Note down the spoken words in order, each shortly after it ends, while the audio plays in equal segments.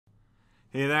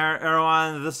Hey there,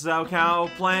 everyone. This is Alcal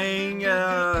playing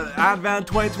Advent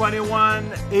 2021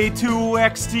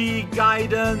 A2XT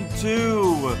Gaiden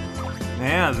 2.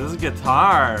 Man, this is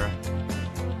guitar.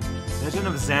 Legend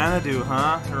of Xanadu,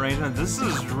 huh? Arrangement. This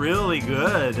is really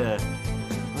good.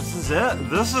 This is it.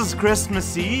 This is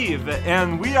Christmas Eve,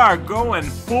 and we are going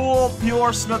full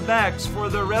pure Smabex for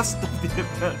the rest of the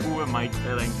event. Who am I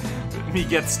kidding? Let me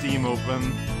get Steam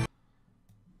open.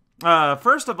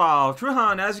 First of all,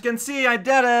 Truhan, as you can see, I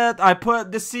did it. I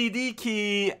put the CD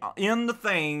key in the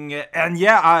thing, and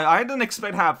yeah, I didn't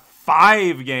expect to have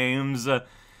 5 games. So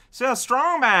yeah,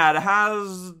 Strongbad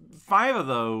has 5 of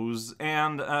those,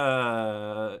 and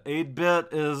 8-bit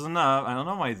is enough. I don't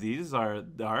know why these are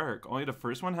dark. Only the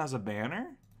first one has a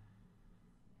banner?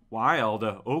 Wild.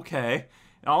 Okay.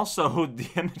 Also, the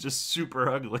image is super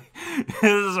ugly. This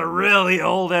is a really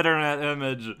old internet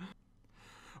image.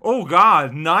 Oh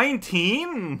god,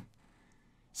 19?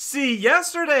 See,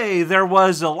 yesterday there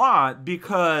was a lot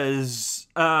because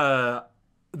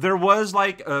there was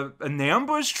like an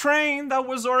ambush train that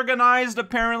was organized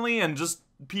apparently, and just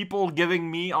people giving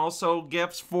me also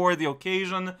gifts for the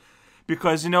occasion.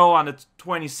 Because, you know, on the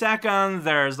 22nd,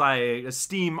 there's like a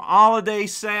Steam holiday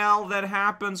sale that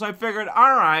happens. So I figured,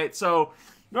 alright, so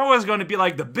there was going to be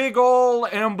like the big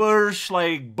old ambush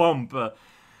like bump.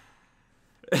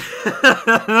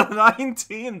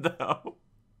 19 though.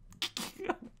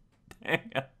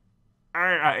 Dang it.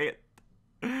 Alright.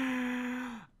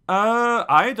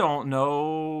 I don't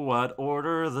know what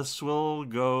order this will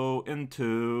go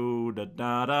into.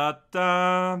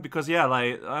 Because yeah,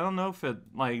 like I don't know if it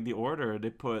like the order they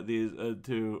put these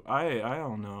to. I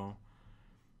don't know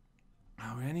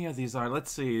how any of these are.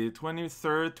 Let's see.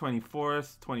 23rd,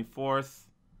 24th, 24th,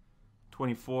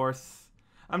 24th.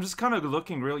 I'm just kind of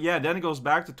looking real. Yeah, then it goes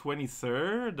back to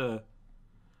 23rd.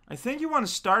 I think you want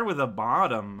to start with the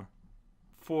bottom.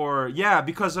 Yeah,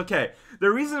 because, okay.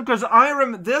 The reason, because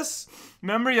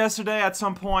remember yesterday at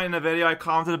some point in the video I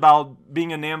commented about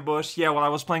being an ambush. Yeah, while I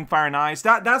was playing Fire and Ice.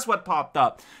 That's what popped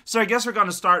up. So I guess we're going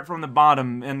to start from the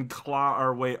bottom and claw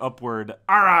our way upward.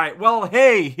 Alright, well,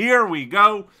 hey, here we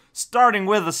go. Starting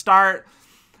with the start.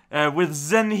 With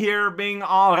Zen here being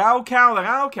all hello,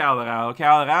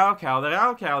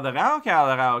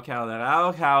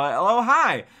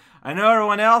 hi. I know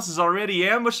everyone else is already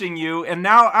ambushing you, and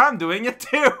now I'm doing it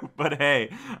too. But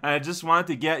hey, I just wanted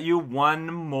to get you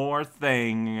one more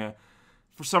thing.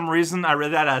 For some reason, I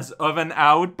read that as oven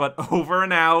out, but over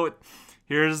and out.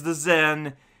 Here's the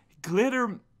Zen.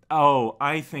 Glitter. Oh,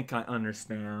 I think I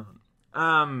understand.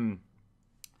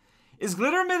 Is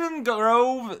Glittermitten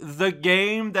Grove the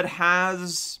game that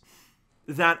has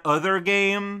that other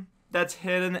game that's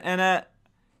hidden in it?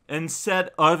 And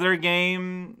said other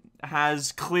game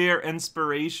has clear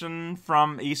inspiration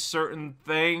from a certain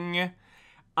thing?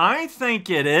 I think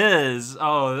it is.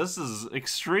 Oh, this is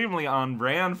extremely on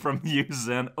brand from you,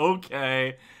 Zen.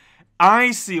 Okay. I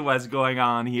see what's going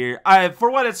on here. For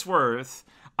what it's worth,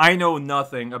 I know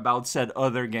nothing about said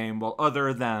other game, well,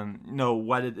 other than know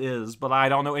what it is, but I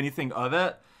don't know anything of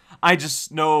it. I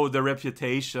just know the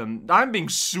reputation. I'm being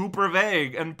super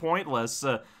vague and pointless.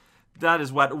 That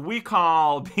is what we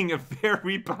call being a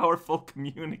very powerful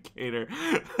communicator.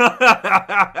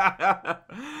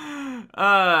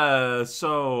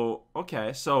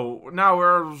 Okay, so now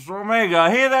we're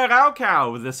Omega. Hey there,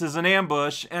 Raocow. This is an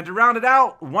ambush, and to round it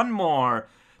out, one more.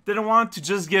 Didn't want to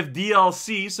just give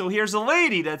DLC, so here's a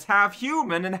lady that's half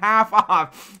human and half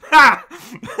off. Ha!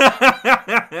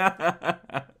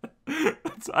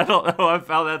 I don't know, I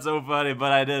found that so funny,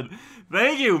 but I did.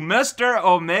 Thank you, Mr.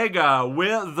 Omega,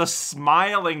 with the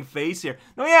smiling face here.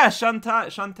 No, yeah,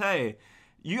 Shantae.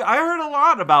 I heard a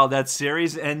lot about that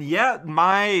series, and yet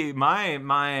my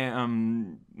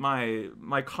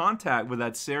contact with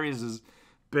that series is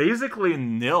basically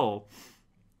nil.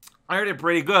 I heard it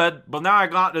pretty good, but now I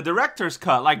got the director's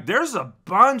cut. Like, there's a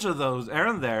bunch of those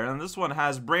in there, and this one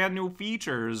has brand new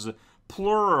features.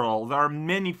 Plural. There are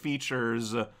many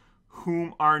features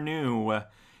whom are new.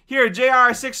 Here,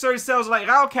 JR637 was like,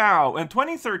 Raocow. In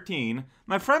 2013,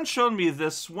 my friend showed me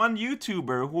this one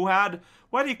YouTuber who had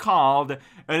what he called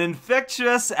an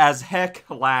infectious as heck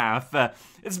laugh.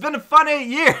 It's been a fun 8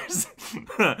 years.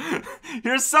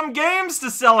 Here's some games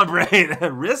to celebrate.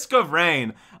 Risk of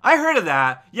Rain. I heard of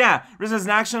that. Yeah, Risen is an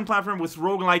action platform with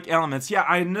roguelike elements. Yeah,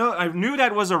 I knew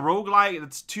that was a roguelike.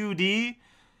 It's 2D.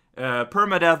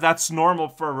 Permadeath, that's normal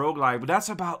for a roguelike, but that's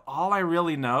about all I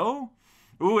really know.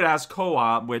 Ooh, it has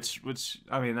co-op, which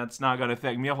I mean, that's not gonna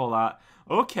affect me a whole lot.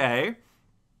 Okay.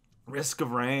 Risk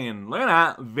of Rain. Look at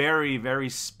that. Very, very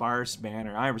sparse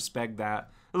banner. I respect that.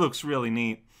 It looks really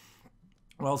neat.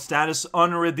 Well, status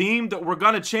unredeemed. We're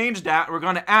gonna change that. We're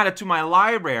gonna add it to my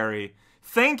library.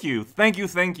 Thank you, thank you,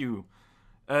 thank you.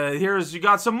 You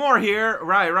got some more here.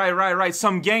 Right.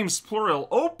 Some games, plural.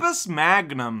 Opus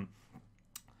Magnum.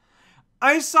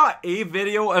 I saw a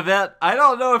video of it. I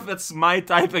don't know if it's my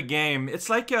type of game. It's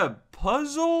like a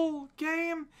puzzle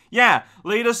game? Yeah,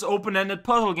 latest open-ended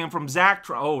puzzle game from it's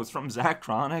from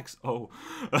Zachtronics? Oh.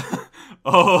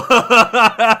 Oh.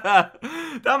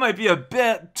 That might be a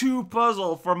bit too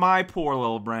puzzle for my poor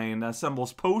little brain. That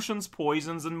assembles potions,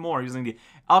 poisons, and more using the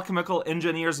alchemical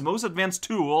engineer's most advanced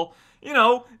tool. You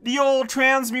know, the old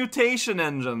transmutation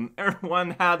engine.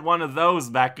 Everyone had one of those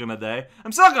back in the day.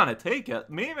 I'm still gonna take it.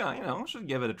 Maybe, should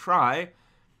give it a try.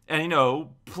 And,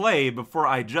 play before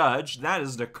I judge. That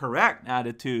is the correct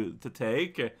attitude to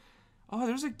take. Oh,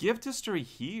 there's a gift history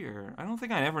here. I don't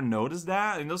think I ever noticed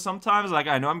that. Sometimes,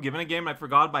 I know I'm given a game and I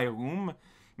forgot by whom.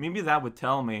 Maybe that would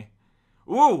tell me.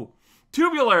 Ooh,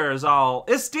 Tubulars all.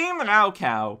 Esteemed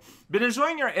Raocow. Been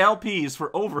enjoying your LPs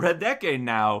for over a decade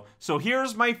now. So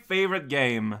here's my favorite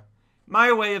game.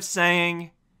 My way of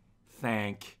saying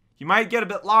thank. You might get a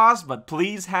bit lost, but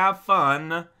please have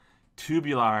fun.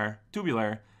 Tubular.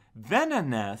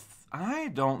 Venoneth. I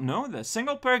don't know this.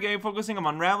 Single-player game focusing on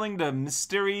unraveling the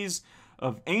mysteries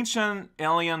of ancient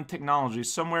alien technology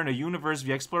somewhere in a universe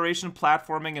via exploration,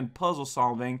 platforming, and puzzle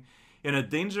solving in a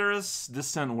dangerous,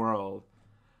 distant world.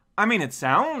 It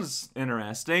sounds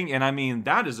interesting, and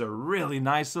that is a really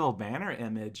nice little banner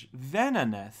image.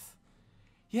 Venoneth.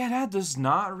 Yeah, that does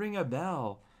not ring a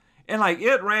bell. And,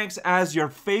 it ranks as your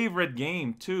favorite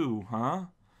game, too, huh?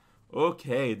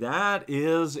 Okay, that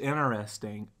is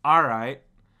interesting. Alright.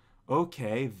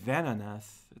 Okay,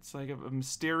 Venoneth. It's like a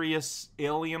mysterious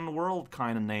alien world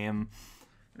kind of name.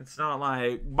 It's not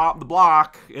like Bob the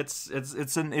Block. It's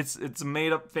a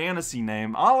made-up fantasy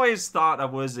name. I always thought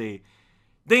it was a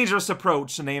dangerous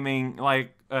approach to naming,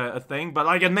 a thing,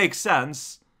 but, it makes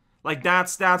sense.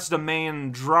 That's the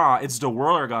main draw. It's the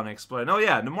world you're gonna explain. Oh,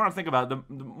 yeah, the more I think about it,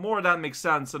 the more that makes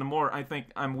sense, and the more I think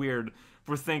I'm weird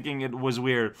for thinking it was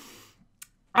weird.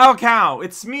 Oh, cow,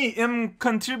 it's me,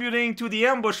 contributing to the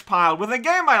ambush pile with a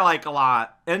game I like a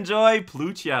lot. Enjoy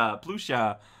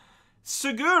Plutia.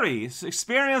 Suguri,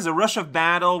 experience a rush of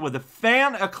battle with a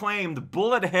fan-acclaimed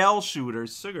bullet hell shooter.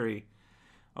 Suguri.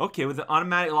 Okay, with the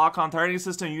automatic lock-on targeting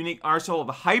system, unique arsenal of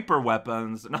hyper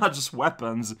weapons. Not just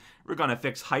weapons, we're gonna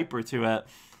fix hyper to it.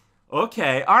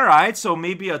 Okay, alright, so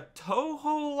maybe a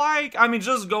Toho-like?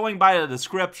 Just going by the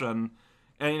description,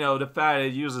 and the fact that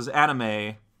it uses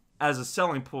anime as a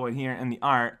selling point here in the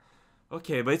art.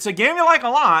 Okay, but it's a game you like a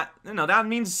lot. That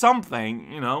means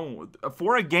something,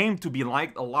 for a game to be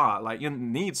liked a lot. It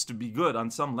needs to be good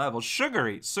on some level.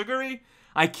 Suguri?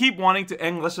 I keep wanting to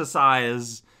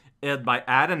Englishicize it by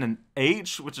adding an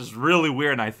H, which is really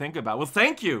weird and I think about. Well,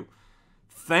 thank you.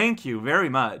 Thank you very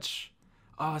much.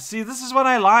 Oh, see, this is what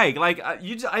I like.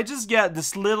 I just get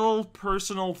this little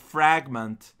personal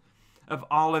fragment of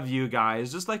all of you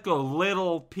guys. Just like a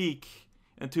little peek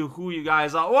into who you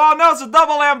guys are. Oh no, it's a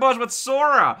double ambush with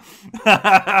Sora!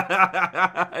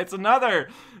 It's another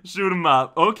shoot 'em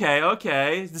up.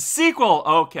 Okay. The sequel.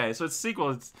 Okay, so it's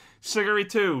sequel. It's Suguri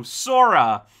 2.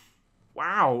 Sora.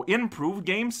 Wow, improved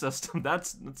game system.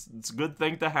 That's a good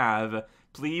thing to have.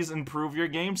 Please improve your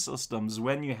game systems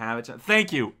when you have it.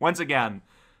 Thank you, once again.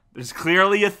 There's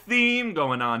clearly a theme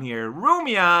going on here.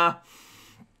 Rumia!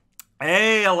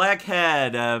 Hey,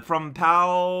 Alekhead, from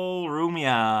Pal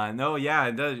Rumia. No, yeah,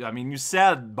 you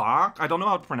said Bach. I don't know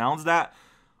how to pronounce that.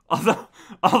 Although,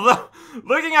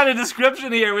 looking at the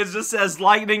description here, it just says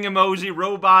lightning emoji,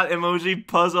 robot emoji,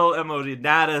 puzzle emoji.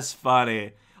 That is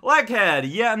funny. Leghead,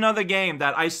 yet another game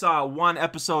that I saw one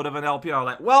episode of an LP. I was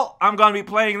like, well, I'm gonna be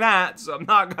playing that, so I'm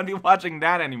not gonna be watching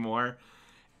that anymore.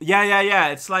 Yeah.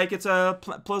 It's like it's a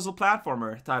puzzle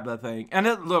platformer type of thing. And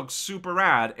it looks super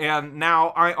rad. And now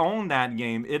I own that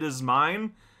game. It is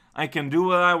mine. I can do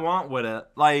what I want with it.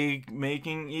 Like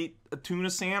eat a tuna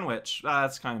sandwich.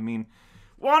 That's kind of mean.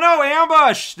 Well, no,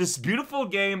 Ambush! This beautiful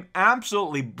game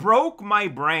absolutely broke my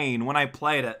brain when I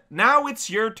played it. Now it's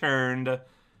your turn to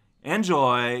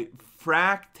enjoy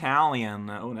Fractalion.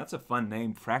 Oh, that's a fun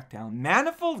name, Fractalion.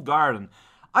 Manifold Garden.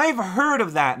 I've heard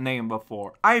of that name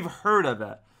before. I've heard of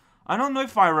it. I don't know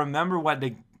if I remember what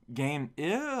the game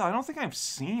is. I don't think I've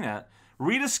seen it.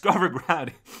 Rediscover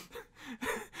Gravity.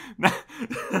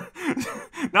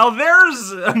 Now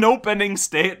there's an opening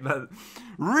statement.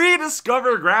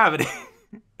 Rediscover Gravity.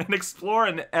 And explore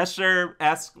an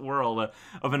Escher-esque world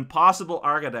of impossible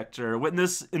architecture.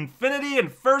 Witness infinity in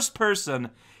first person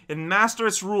and master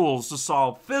its rules to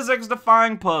solve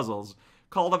physics-defying puzzles.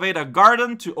 Cultivate a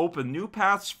garden to open new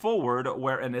paths forward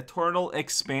where an eternal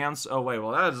expanse away.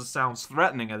 Well, that just sounds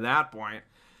threatening at that point.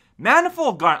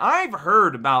 Manifold Garden. I've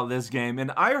heard about this game,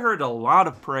 and I heard a lot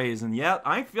of praise, and yet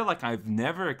I feel like I've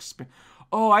never experienced...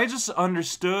 Oh, I just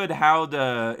understood how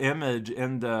the image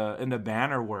in the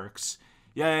banner works.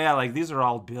 Yeah, like these are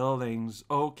all buildings.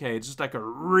 Okay, it's just like a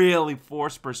really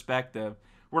forced perspective.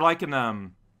 We're like in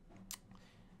an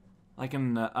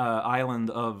island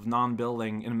of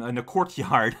non-building in a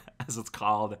courtyard, as it's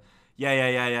called.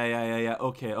 Yeah.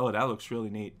 Okay. Oh, that looks really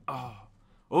neat. Oh,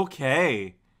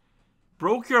 okay.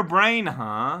 Broke your brain,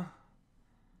 huh?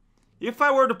 If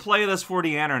I were to play this for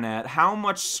the internet, how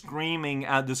much screaming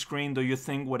at the screen do you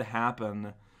think would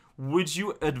happen? Would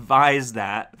you advise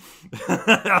that?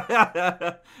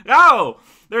 Oh!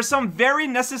 There's some very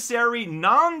necessary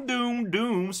non-doom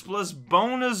dooms plus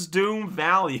bonus doom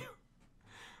value.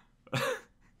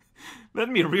 Let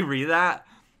me reread that.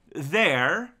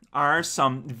 There are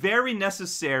some very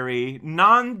necessary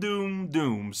non-doom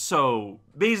dooms. So,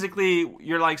 basically,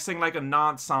 you're like saying like a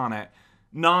non-Sonic.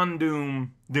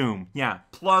 Non-doom doom. Yeah.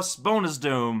 Plus bonus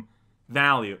doom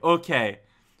value. Okay.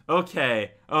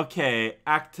 Arctangent,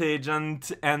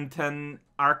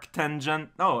 arctangent.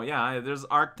 Oh, yeah, there's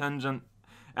arctangent.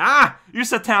 Ah!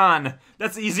 Usatan!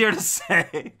 That's easier to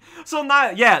say. So,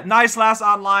 nice last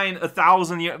online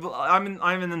 1,000 years. I'm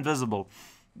an invisible.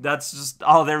 That's just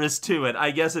all there is to it.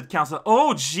 I guess it counts.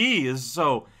 Oh, geez.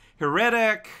 So,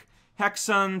 Heretic,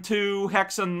 Hexen 2,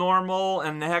 Hexen Normal,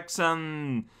 and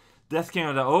Hexen Death King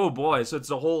of the... Oh, boy. So,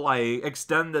 it's a whole, like,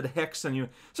 extended Hexen.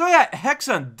 So, yeah,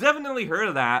 Hexen. Definitely heard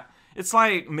of that. It's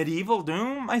like Medieval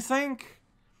Doom, I think.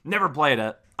 Never played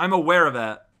it. I'm aware of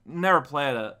it. Never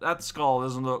played it. That skull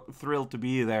doesn't look thrilled to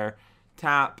be there.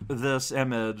 Tap this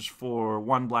image for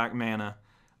 1 black mana.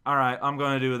 Alright, I'm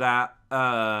going to do that.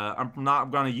 I'm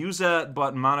not going to use it,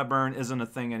 but mana burn isn't a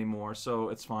thing anymore, so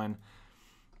it's fine.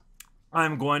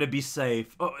 I'm going to be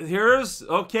safe. Oh, here's...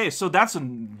 Okay, so that's...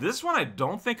 This one I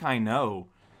don't think I know.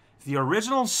 The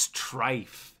original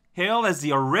Strife. Hailed as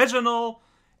the original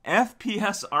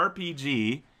FPS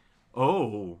RPG.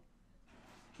 Oh.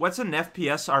 What's an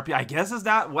FPS RPG? I guess is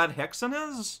that what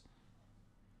Hexen is?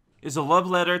 Is a love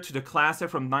letter to the classic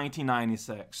from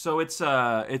 1996. So it's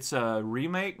a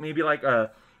remake, maybe like a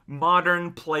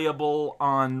modern playable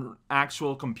on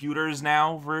actual computers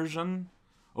now version.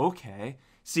 Okay.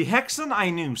 See, Hexen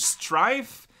I knew.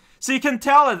 Strife? So you can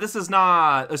tell that this is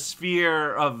not a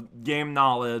sphere of game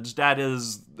knowledge that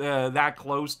is that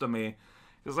close to me.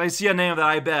 Because I see a name that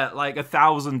I bet like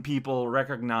 1,000 people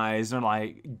recognize and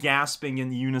like gasping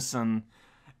in unison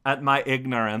at my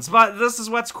ignorance. But this is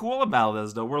what's cool about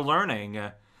this, though. We're learning.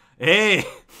 Hey!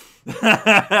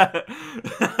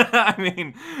 I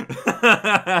mean...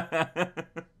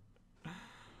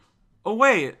 Oh,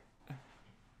 wait.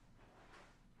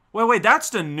 Wait, that's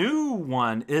the new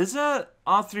one, is it?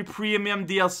 All 3 premium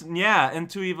DLC. Yeah,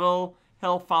 Into Evil,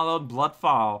 Hell Followed,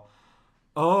 Bloodfall.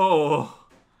 Oh...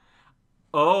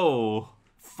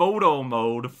 Photo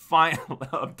mode, final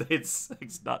update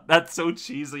 6. That's so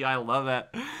cheesy, I love it.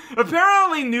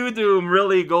 Apparently, New Doom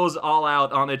really goes all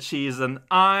out on the cheese, and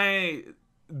I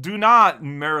do not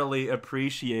merely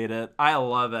appreciate it. I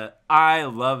love it. I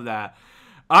love that.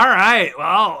 Alright,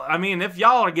 well, I mean, if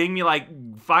y'all are giving me like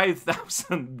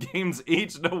 5,000 games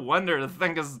each, no wonder the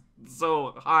thing is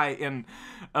so high in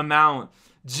amount.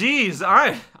 Jeez,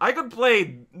 I could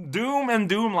play Doom and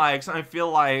Doom-likes, I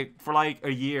feel like, for like a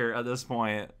year at this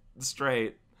point,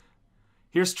 straight.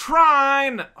 Here's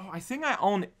Trine! Oh, I think I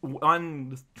own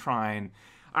 1 Trine.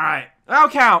 Alright,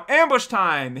 Raocow, ambush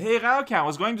time! Hey, Raocow, I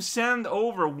was going to send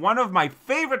over one of my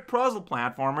favorite puzzle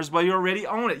platformers, but you already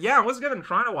own it. Yeah, I was given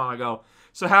Trine a while ago,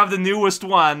 so have the newest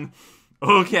one.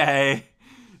 Okay.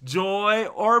 Joy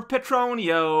or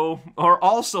Petronio, or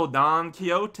also Don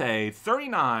Quixote,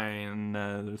 39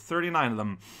 of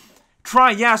them.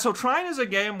 Trine, yeah, so Trine is a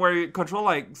game where you control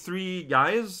like 3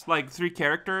 guys, like 3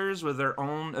 characters with their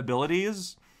own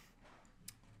abilities.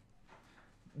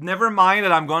 Never mind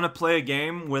that I'm going to play a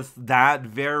game with that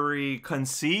very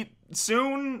conceit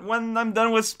soon when I'm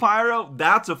done with Spyro.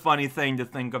 That's a funny thing to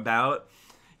think about.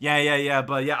 Yeah,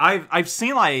 but yeah, I've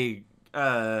seen like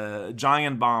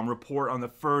Giant Bomb report on the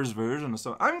first version,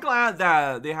 so I'm glad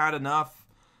that they had enough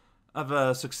of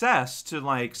a success to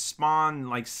like spawn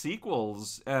like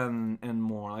sequels and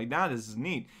more. Like that is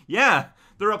neat. Yeah,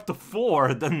 they're up to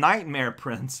 4. The Nightmare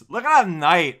Prince. Look at that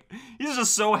knight. He's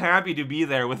just so happy to be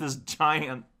there with his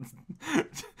giant. I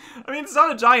mean, it's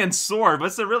not a giant sword, but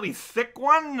it's a really thick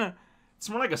one. It's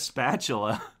more like a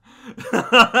spatula.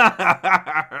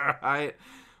 Right.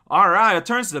 Alright, it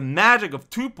turns to the magic of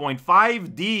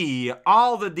 2.5D.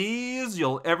 All the Ds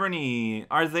you'll ever need.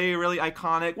 Are they really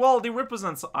iconic? Well, they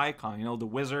represent the icon, you know, the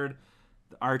wizard,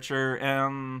 the archer,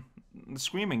 and the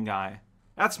screaming guy.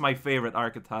 That's my favorite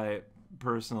archetype,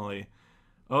 personally.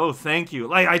 Oh, thank you.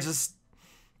 Like,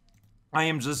 I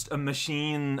am just a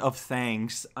machine of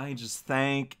thanks. I just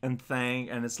thank, and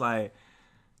it's like,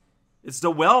 it's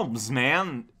the whelms,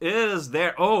 man. It is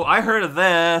there. Oh, I heard of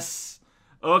this.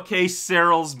 Okay,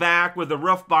 Cyril's back with the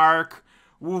rough bark,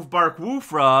 woof bark,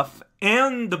 woof rough,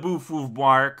 and the boof woof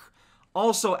bark.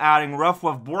 Also adding rough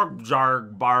woof bork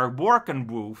jarg bark, bork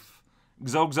and woof.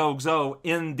 Gzo, gzo, gzo.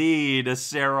 Indeed,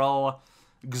 Cyril.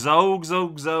 Gzo,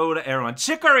 gzo, gzo to everyone.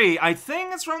 Chicory! I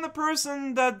think it's from the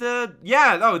person that did...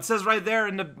 Yeah, oh, it says right there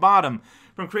in the bottom.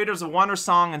 From creators of Wonder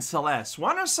Song and Celeste.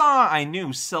 Wonder Song, I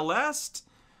knew. Celeste,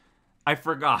 I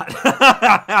forgot.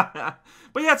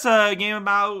 But yeah, it's a game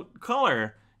about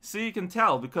color. So you can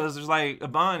tell, because there's like a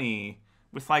bunny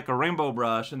with like a rainbow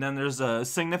brush, and then there's a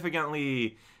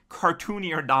significantly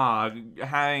cartoonier dog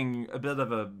having a bit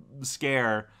of a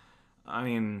scare. I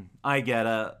mean, I get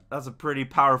it. That's a pretty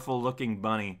powerful looking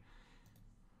bunny.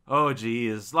 Oh,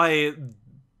 geez. Like,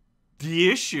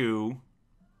 the issue...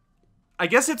 I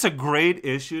guess it's a great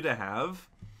issue to have.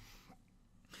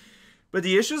 But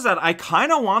the issue is that I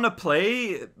kind of want to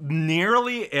play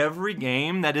nearly every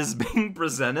game that is being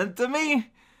presented to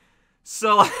me.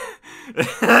 So,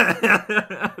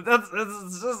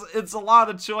 it's a lot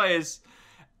of choice.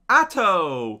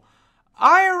 Atto!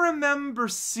 I remember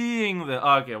seeing the...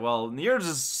 Okay, well, you're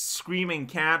just screaming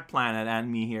Cat Planet at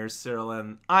me here, Cyril,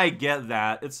 and I get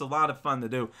that. It's a lot of fun to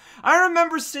do. I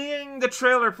remember seeing the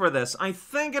trailer for this. I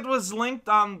think it was linked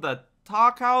on the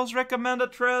Talk House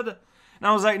recommended thread. And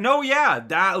I was like, no, yeah,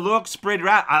 that looks pretty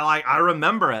rad. I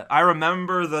remember it. I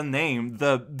remember the name,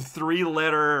 the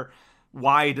 3-letter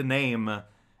wide name,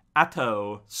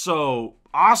 Atto. So,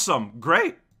 awesome,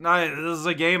 great. This is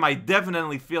a game I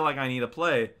definitely feel like I need to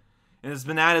play. And it's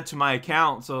been added to my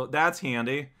account, so that's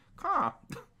handy. Huh.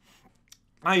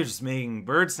 Now you're just making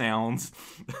bird sounds.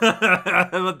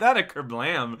 But that a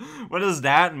kerblam. What does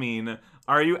that mean?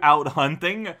 Are you out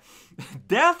hunting?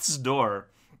 Death's Door.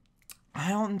 I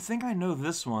don't think I know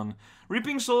this one.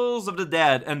 Reaping souls of the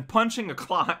dead and punching a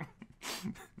clock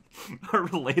are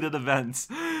related events.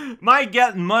 Might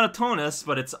get monotonous,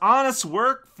 but it's honest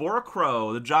work for a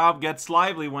crow. The job gets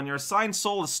lively when your assigned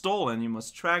soul is stolen. You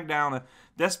must track down a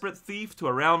desperate thief to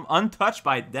a realm untouched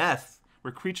by death,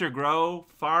 where creatures grow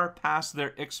far past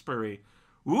their expiry.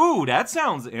 Ooh, that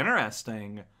sounds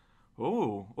interesting.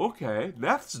 Ooh, okay.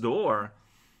 Death's Door.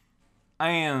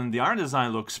 And the art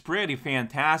design looks pretty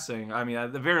fantastic. I mean,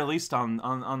 at the very least on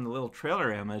the little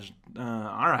trailer image.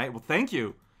 Alright, well, thank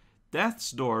you.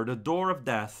 Death's Door, the door of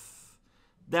death.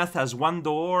 Death has one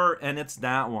door, and it's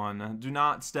that one. Do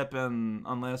not step in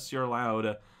unless you're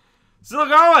allowed. Still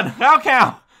going! How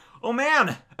cow! Oh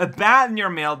man, a bat in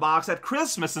your mailbox at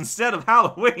Christmas instead of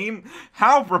Halloween.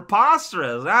 How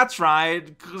preposterous. That's right,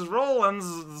 because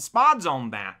Roland's the Spot Zone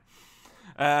bat.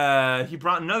 He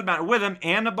brought another bat with him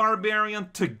and a barbarian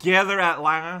together at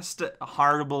last.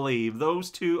 Hard to believe.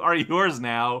 Those two are yours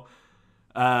now.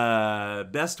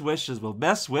 Best wishes. Well,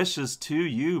 best wishes to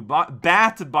you.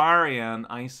 Bat-barian.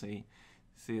 I see.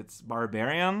 See, it's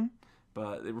barbarian,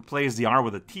 but it replaces the R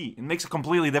with a T. It makes a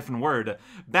completely different word.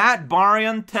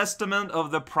 Bat-barian Testament of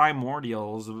the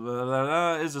Primordials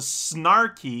is a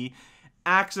snarky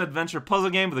action-adventure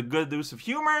puzzle game with a good dose of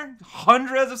humor.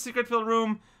 Hundreds of secret-filled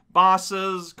rooms.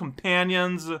 Bosses,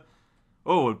 companions.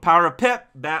 Oh, Power of Pip,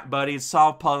 Bat Buddies,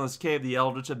 solve puzzles, cave, the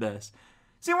Eldritch Abyss.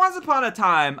 See, once upon a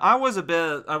time, I was a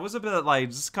bit like,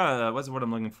 just kind of, what's what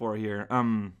I'm looking for here?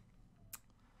 I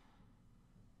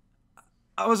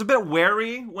was a bit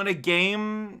wary when a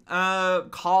game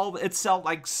called itself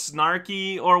like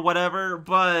snarky or whatever,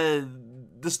 but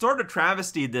Distorted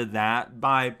Travesty did that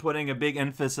by putting a big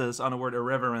emphasis on the word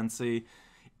irreverency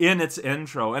in its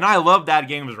intro, and I love that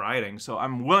game's writing, so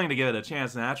I'm willing to give it a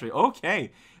chance naturally.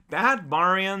 Okay,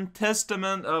 Bat-barian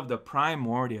Testament of the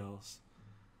Primordials.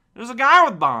 There's a guy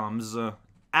with bombs.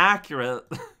 Accurate.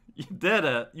 You did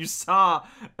it. You saw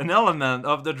an element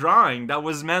of the drawing that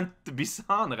was meant to be seen.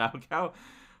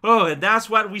 Oh, and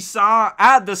that's what we saw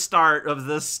at the start of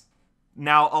this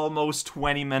now almost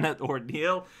 20-minute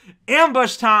ordeal.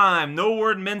 Ambush time! No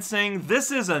word mincing.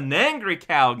 This is an angry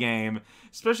cow game,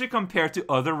 especially compared to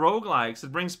other roguelikes.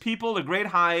 It brings people to great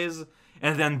highs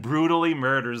and then brutally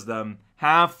murders them.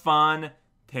 Have fun,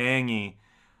 tangy.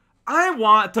 I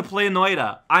want to play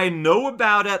Noita. I know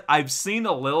about it. I've seen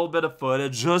a little bit of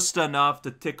footage, just enough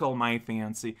to tickle my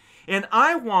fancy. And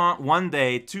I want one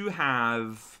day to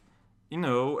have you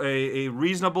know, a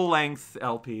reasonable length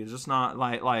LP, just not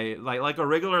like a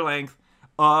regular length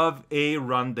of a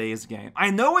run-based game.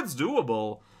 I know it's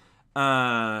doable.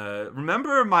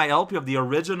 Remember my LP of the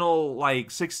original, like,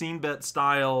 16-bit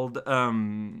styled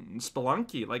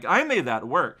Spelunky? Like, I made that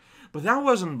work, but that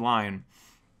wasn't blind.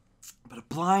 But a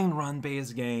blind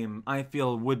run-based game, I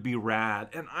feel, would be rad.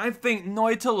 And I think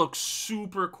Noita looks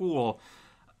super cool.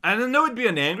 I didn't know it'd be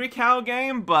an Angry Cow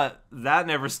game, but that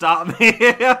never stopped me.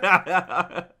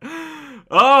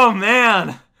 Oh,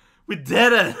 man. We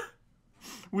did it.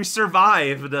 We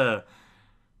survived. We're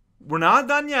not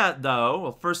done yet, though.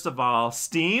 Well, first of all,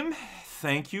 Steam,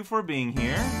 thank you for being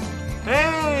here.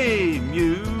 Hey,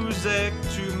 music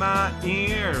to my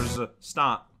ears.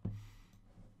 Stop.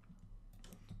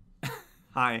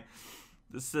 Hi,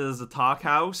 this is a Talk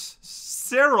House.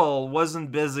 Cyril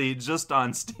wasn't busy just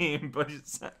on Steam, but he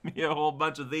sent me a whole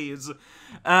bunch of these.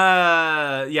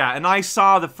 Yeah, and I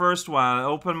saw the first one.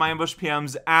 Open my Ambush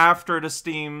PMs after the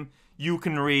Steam. You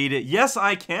can read. Yes,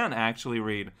 I can actually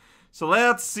read. So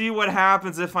let's see what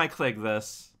happens if I click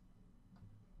this.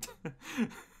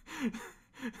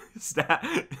 Is that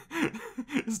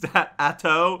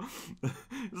Atto? This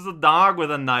is a dog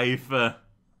with a knife.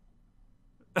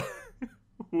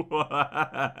 What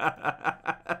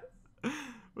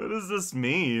does this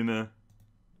mean?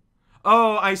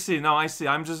 Oh, I see. No, I see.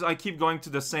 I keep going to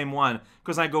the same one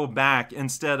because I go back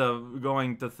instead of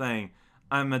going to thing.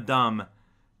 I'm a dumb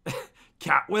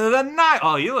cat with a knife.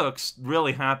 Oh, he looks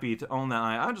really happy to own that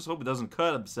knife. I just hope he doesn't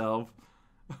cut himself.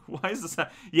 Why is this?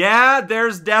 Yeah,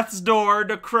 there's Death's Door,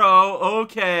 the Crow.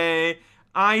 Okay.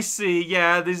 I see,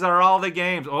 yeah, these are all the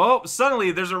games. Oh,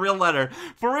 suddenly there's a real letter.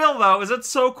 For real, though, is it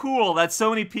so cool that so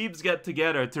many peeps get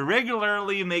together to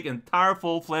regularly make entire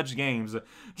full-fledged games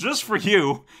just for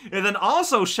you, and then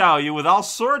also shower you with all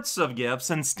sorts of gifts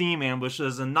and Steam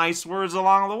ambushes and nice words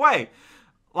along the way.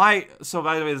 Like, so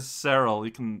by the way, this is Cyril.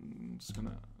 You can, just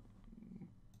gonna,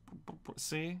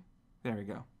 see? There we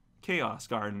go. Chaos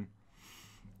Garden.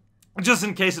 Just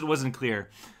in case it wasn't clear.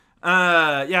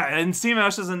 Yeah, and Steam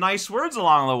has nice words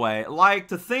along the way. Like,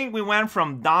 to think we went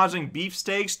from dodging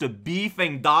beefsteaks to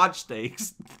beefing dodge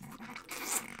steaks.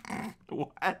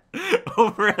 What?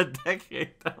 Over a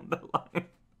decade down the line.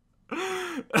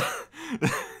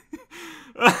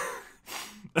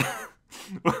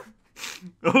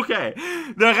 Okay.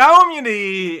 The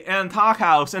Raumuni and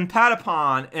Talkhouse and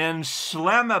Patapon and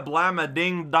Schlemma Blamma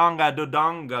Ding Donga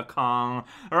Dodonga Kong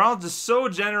are all just so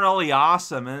generally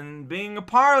awesome, and being a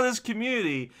part of this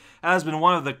community has been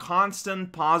one of the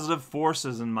constant positive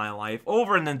forces in my life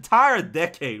over an entire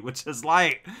decade, which is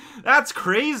like, that's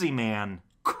crazy, man.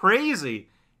 Crazy.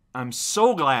 I'm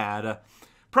so glad.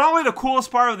 Probably the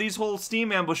coolest part of these whole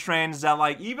Steam ambush trains is that,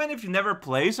 like, even if you never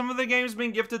play some of the games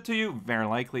being gifted to you, very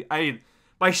likely,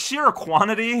 by sheer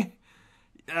quantity,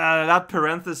 that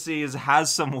parentheses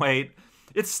has some weight.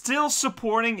 It's still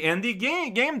supporting indie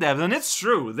game devs, and it's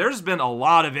true. There's been a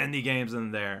lot of indie games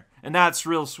in there, and that's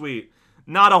real sweet.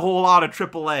 Not a whole lot of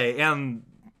AAA, and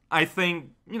I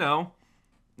think, you know,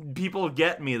 people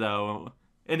get me, though.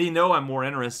 And you know I'm more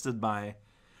interested by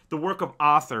the work of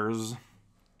authors.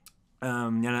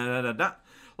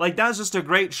 Like, that's just a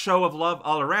great show of love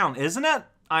all around, isn't it?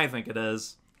 I think it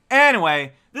is.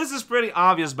 Anyway, this is pretty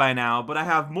obvious by now, but I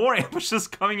have more ambushes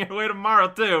coming your way tomorrow,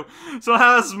 too. So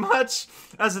as much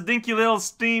as the dinky little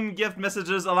Steam gift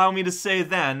messages allow me to say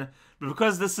then, but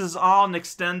because this is all an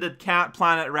extended Cat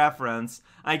Planet reference,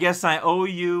 I guess I owe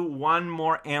you one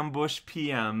more ambush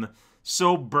PM.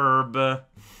 So burb.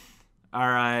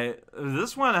 Alright,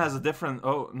 this one has a different,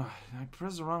 oh, no, I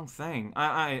pressed the wrong thing.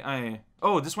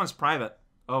 Oh, this one's private.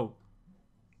 Oh,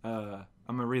 I'm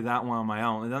gonna read that one on my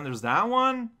own. And then there's that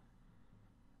one.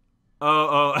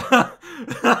 Oh.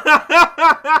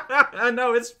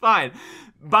 No, it's fine.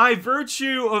 By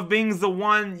virtue of being the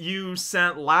one you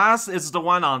sent last, it's the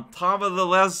one on top of the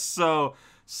list, so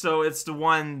it's the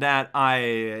one that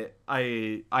I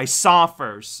saw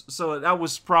first. So that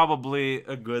was probably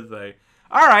a good thing.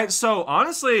 Alright, so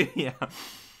honestly, yeah.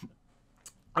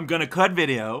 I'm gonna cut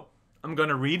video. I'm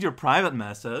gonna read your private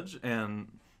message, and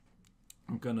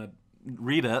I'm gonna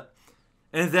read it.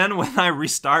 And then when I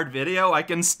restart video, I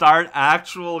can start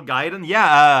actual guidance.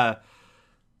 Yeah,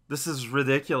 this is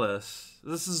ridiculous.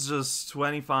 This is just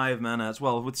 25 minutes.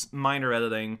 Well, with minor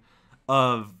editing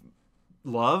of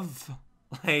love.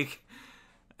 Like,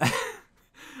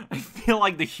 I feel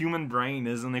like the human brain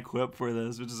isn't equipped for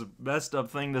this, which is a messed up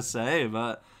thing to say,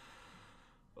 but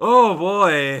oh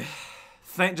boy.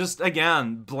 Just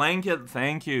again, blanket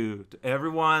thank you to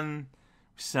everyone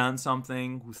who sent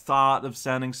something, who thought of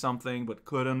sending something but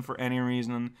couldn't for any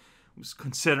reason, was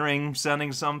considering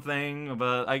sending something,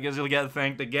 but I guess you'll get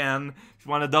thanked again. If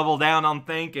you want to double down on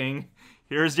thanking,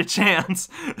 here's your chance.